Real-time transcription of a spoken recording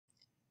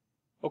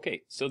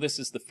Okay, so this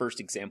is the first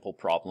example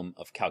problem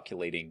of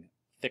calculating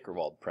thicker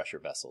walled pressure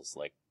vessels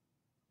like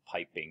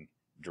piping,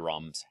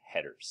 drums,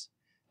 headers.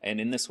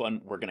 And in this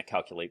one, we're going to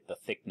calculate the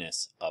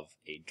thickness of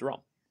a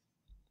drum.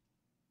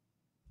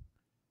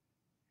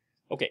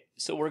 Okay,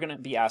 so we're going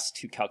to be asked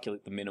to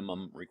calculate the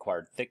minimum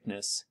required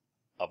thickness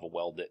of a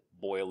welded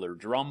boiler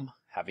drum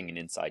having an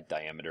inside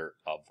diameter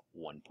of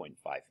 1.5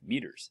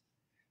 meters.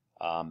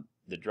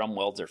 The drum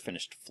welds are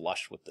finished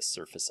flush with the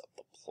surface of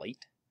the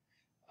plate.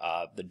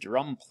 The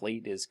drum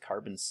plate is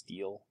carbon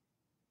steel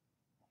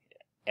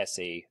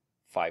SA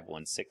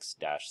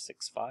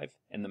 516-65,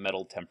 and the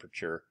metal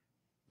temperature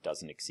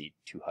doesn't exceed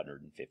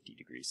 250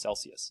 degrees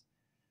Celsius.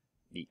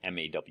 The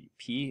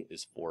MAWP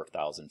is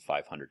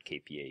 4,500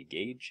 kPa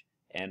gauge,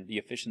 and the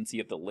efficiency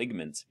of the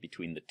ligaments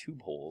between the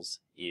tube holes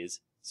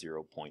is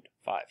 0.5.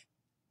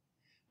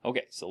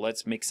 Okay, so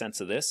let's make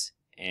sense of this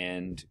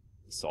and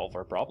solve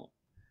our problem.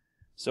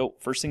 So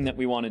first thing that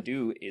we want to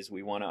do is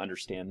we want to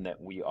understand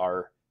that we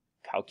are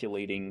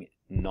calculating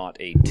not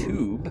a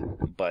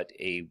tube, but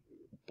a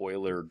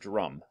boiler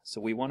drum. So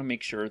we want to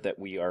make sure that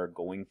we are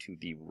going to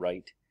the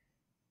right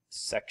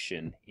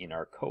section in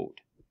our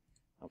code.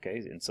 Okay,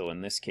 and so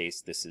in this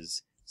case, this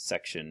is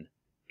section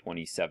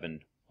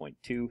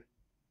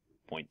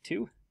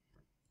 27.2.2,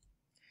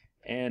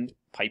 and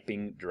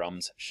piping,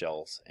 drums,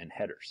 shells, and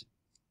headers.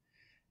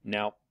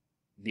 Now,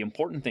 the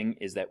important thing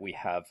is that we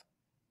have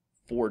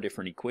 4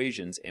 different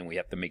equations, and we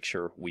have to make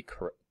sure we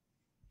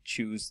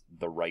choose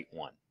the right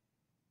one.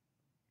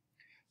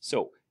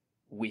 So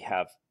we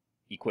have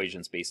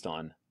equations based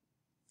on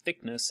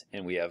thickness,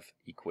 and we have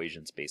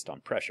equations based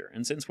on pressure.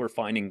 And since we're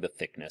finding the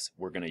thickness,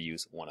 we're going to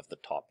use one of the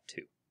top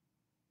 2.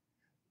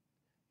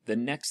 The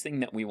next thing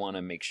that we want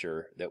to make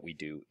sure that we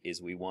do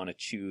is we want to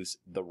choose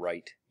the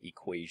right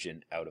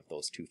equation out of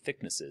those 2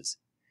 thicknesses.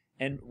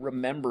 And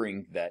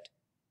remembering that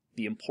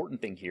the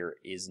important thing here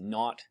is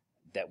not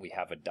that we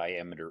have a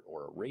diameter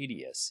or a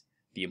radius.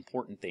 The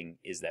important thing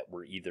is that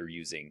we're either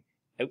using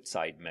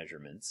outside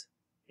measurements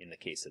in the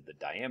case of the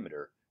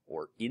diameter,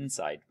 or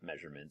inside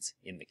measurements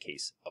in the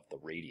case of the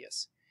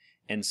radius.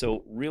 And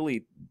so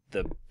really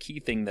the key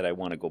thing that I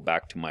want to go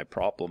back to my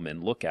problem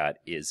and look at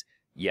is,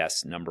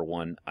 yes, number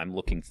 1, I'm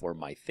looking for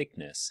my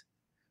thickness,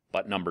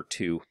 but number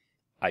 2,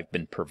 I've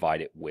been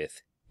provided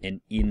with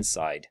an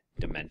inside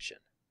dimension.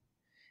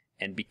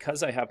 And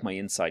because I have my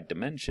inside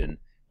dimension,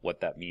 what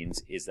that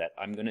means is that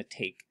I'm going to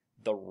take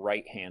the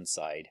right-hand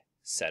side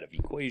set of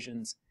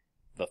equations.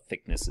 The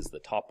thickness is the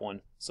top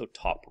one, so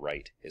top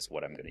right is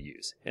what I'm going to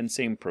use. And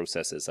same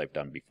process as I've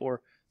done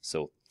before.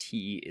 So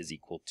T is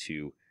equal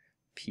to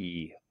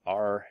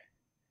PR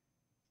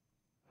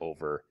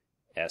over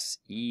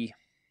SE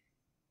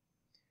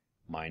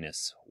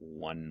minus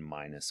 1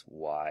 minus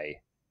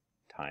Y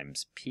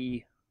times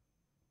P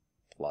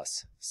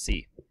plus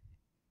C.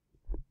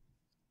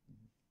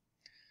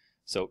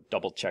 So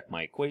double check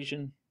my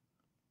equation.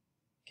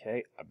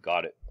 Okay, I've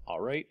got it all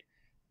right.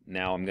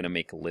 Now I'm going to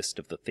make a list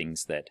of the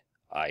things that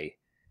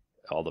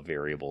all the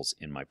variables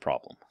in my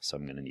problem. So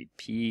I'm going to need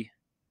P,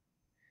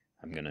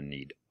 I'm going to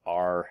need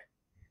R,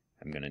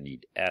 I'm going to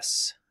need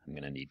S, I'm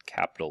going to need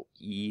capital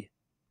E,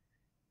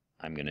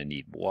 I'm going to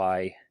need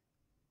Y,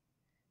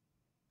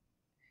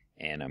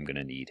 and I'm going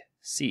to need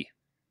C.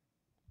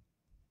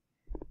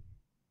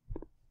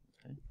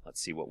 Okay, let's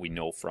see what we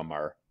know from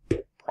our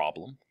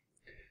problem.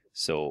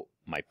 So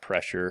my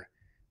pressure,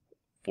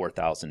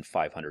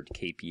 4,500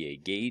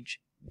 kPa gauge.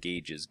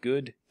 Gauge is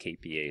good,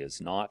 kPa is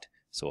not.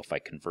 So if I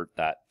convert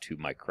that to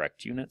my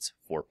correct units,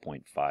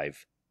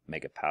 4.5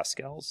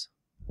 megapascals.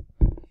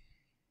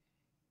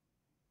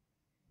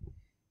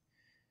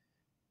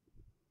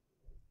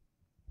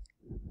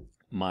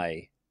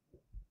 My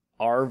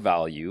R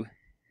value,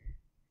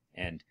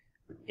 and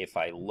if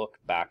I look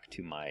back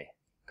to my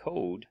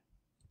code,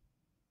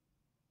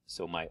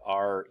 so my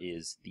R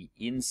is the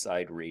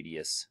inside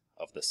radius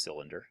of the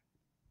cylinder.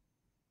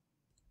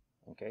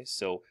 Okay,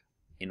 so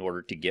in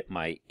order to get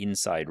my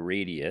inside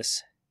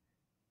radius,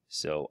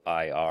 so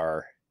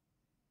IR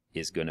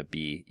is going to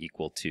be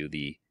equal to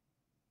the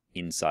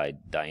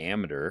inside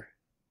diameter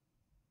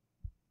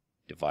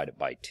divided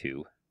by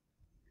 2,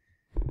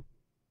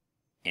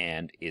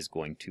 and is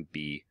going to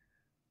be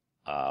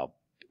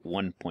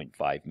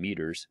 1.5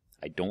 meters.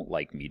 I don't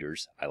like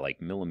meters, I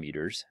like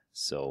millimeters,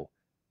 so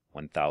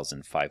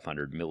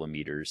 1,500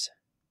 millimeters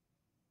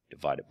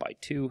divided by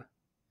 2,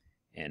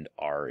 and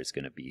R is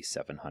going to be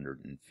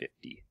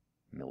 750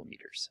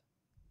 millimeters.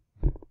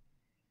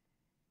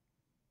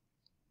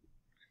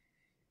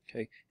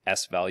 Okay,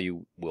 S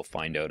value we'll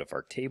find out of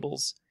our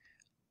tables.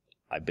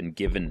 I've been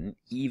given an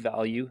E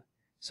value,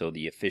 so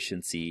the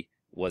efficiency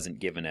wasn't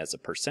given as a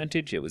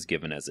percentage, it was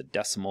given as a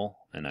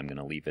decimal, and I'm going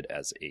to leave it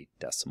as a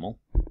decimal.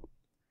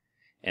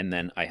 And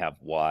then I have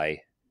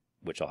Y,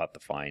 which I'll have to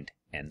find,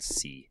 and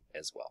C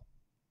as well.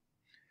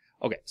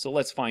 Okay, so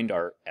let's find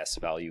our S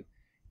value.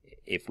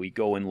 If we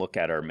go and look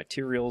at our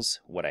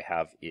materials, what I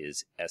have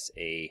is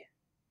SA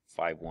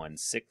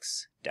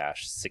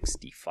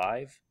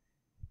 516-65,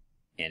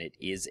 and it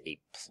is a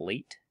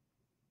plate.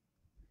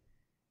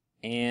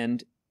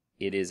 And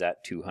it is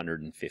at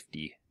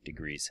 250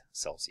 degrees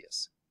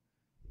Celsius.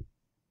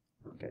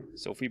 Okay,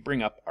 so if we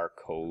bring up our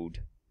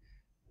code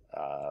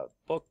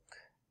book,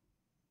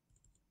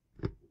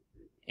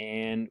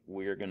 and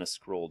we're going to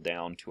scroll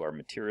down to our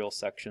material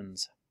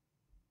sections.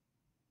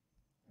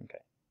 Okay,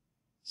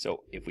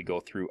 so if we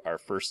go through our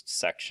first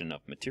section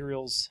of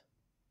materials,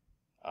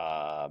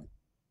 I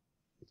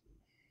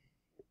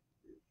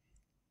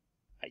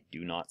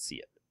do not see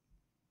it.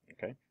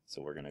 Okay,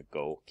 so we're going to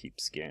go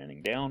keep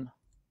scanning down,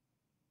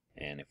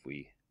 and if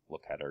we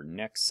look at our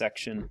next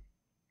section,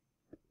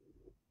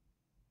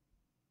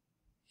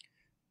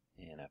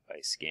 and if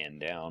I scan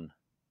down,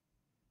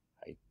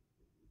 I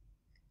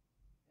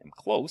am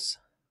close,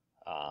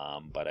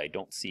 but I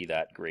don't see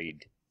that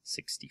grade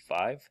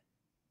 65.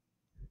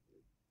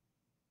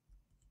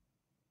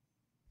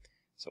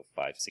 So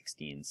 5,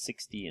 16,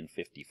 60, and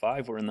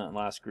 55 were in that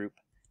last group.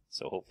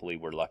 So hopefully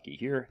we're lucky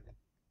here.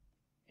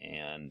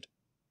 And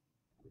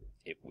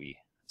if we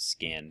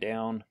scan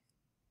down,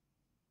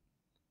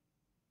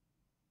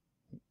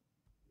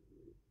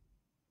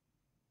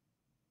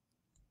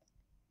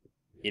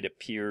 it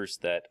appears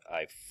that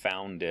I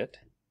found it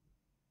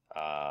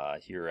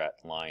here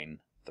at line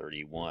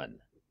 31.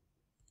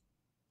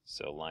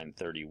 So line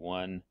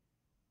 31,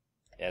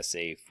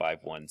 SA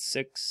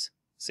 516,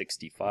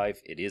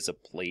 65, it is a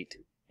plate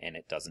and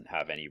it doesn't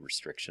have any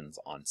restrictions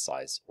on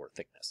size or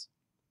thickness.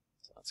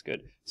 So that's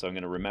good. So I'm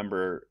going to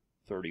remember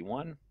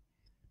 31,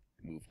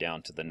 move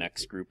down to the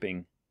next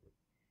grouping,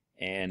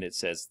 and it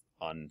says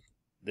on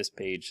this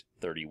page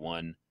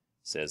 31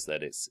 says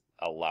that it's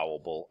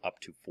allowable up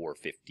to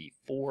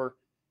 454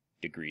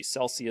 degrees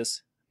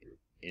Celsius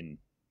in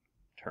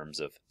terms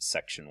of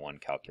section 1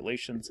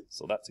 calculations.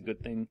 So that's a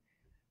good thing.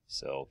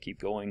 So keep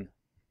going.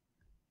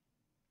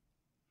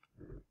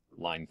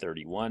 Line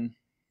 31,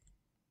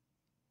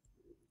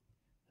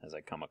 as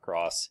I come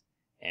across,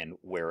 and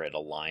where it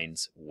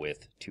aligns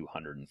with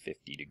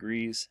 250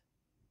 degrees,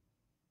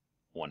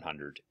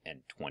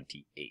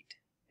 128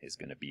 is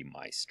going to be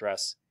my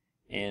stress.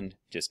 And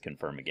just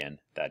confirm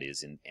again, that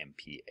is in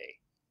MPa.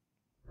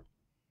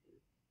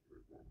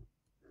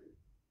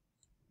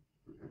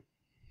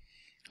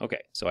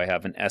 Okay, so I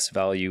have an S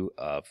value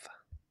of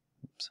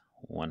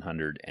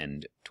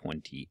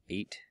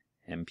 128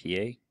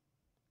 MPa.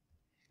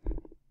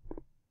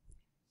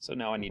 So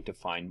now I need to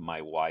find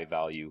my Y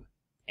value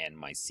and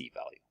my C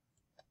value.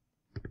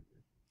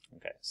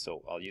 Okay,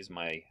 so I'll use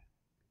my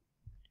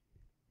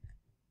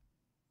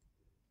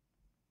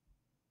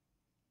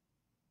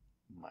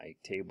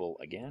table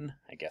again.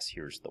 I guess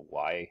here's the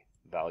Y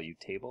value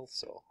table,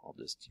 so I'll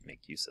just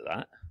make use of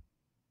that.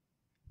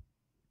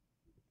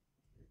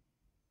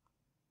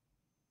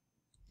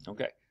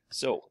 Okay,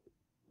 so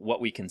what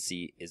we can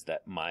see is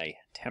that my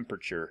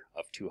temperature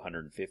of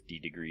 250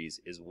 degrees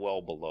is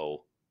well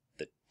below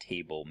the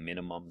table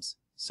minimums,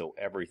 so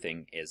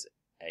everything is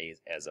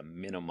as a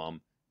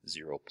minimum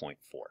 0.4.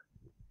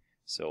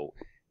 So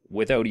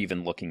without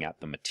even looking at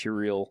the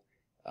material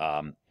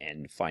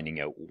and finding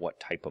out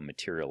what type of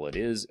material it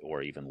is,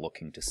 or even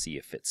looking to see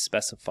if it's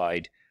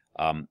specified,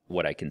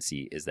 what I can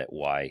see is that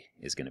Y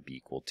is going to be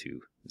equal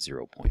to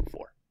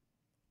 0.4.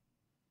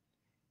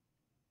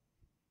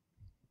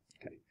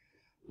 Okay.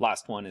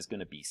 Last one is going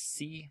to be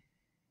C,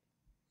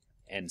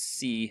 and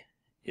C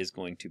is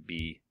going to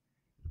be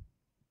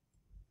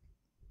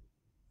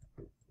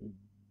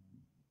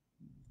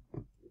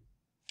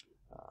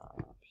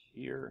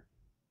here.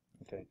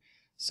 Okay,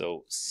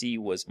 so C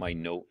was my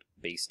note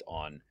based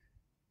on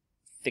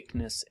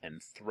thickness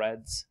and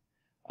threads.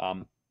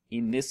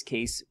 In this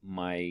case,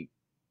 my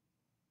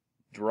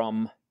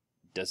drum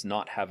does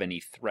not have any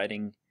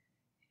threading,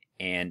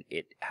 and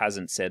it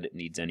hasn't said it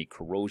needs any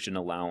corrosion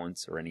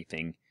allowance or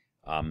anything.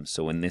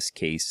 So in this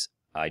case,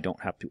 I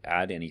don't have to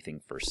add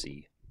anything for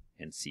C,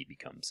 and C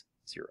becomes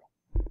 0.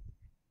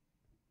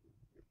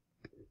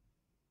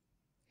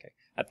 Okay,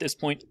 at this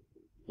point,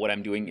 what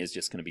I'm doing is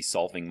just going to be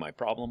solving my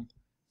problem.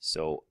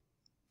 So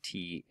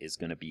T is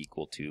going to be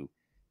equal to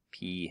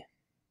P,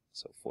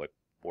 so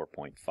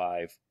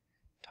 4.5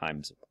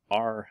 times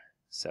R,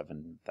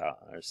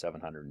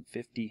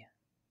 750,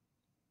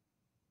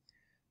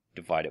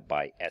 divided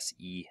by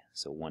SE,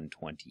 so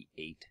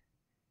 128,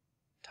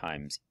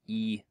 times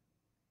E,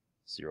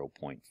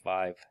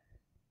 0.5,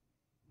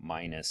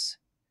 minus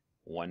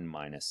 1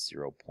 minus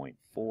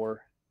 0.4,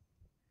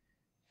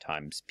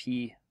 times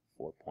P,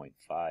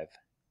 4.5,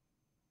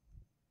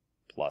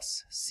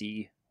 plus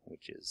C,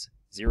 which is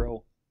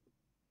 0.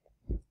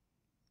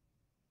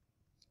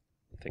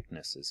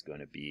 Thickness is going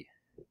to be,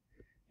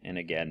 and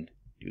again,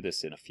 do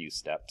this in a few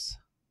steps.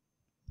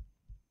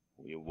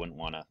 You wouldn't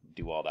want to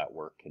do all that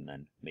work and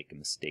then make a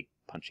mistake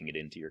punching it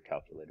into your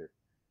calculator.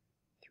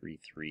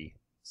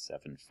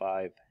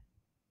 3375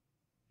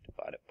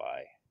 divided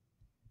by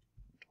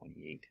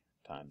 28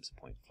 times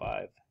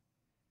 0.5,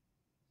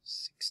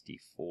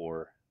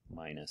 64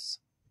 minus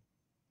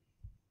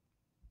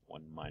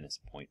 1 minus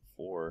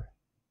 0.4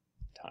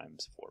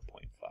 times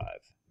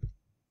 4.5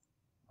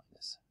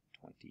 minus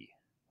 20,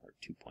 or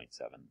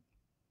 2.7.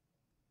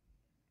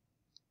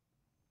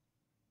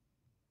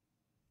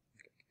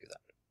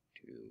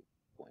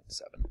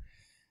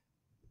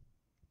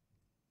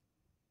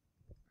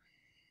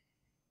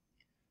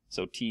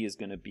 So T is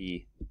going to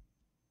be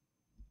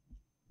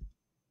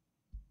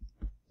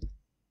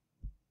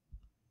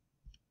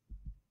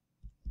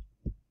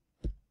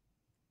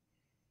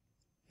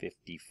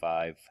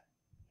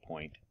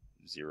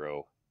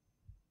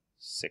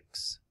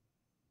 55.06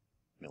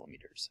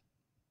 millimeters.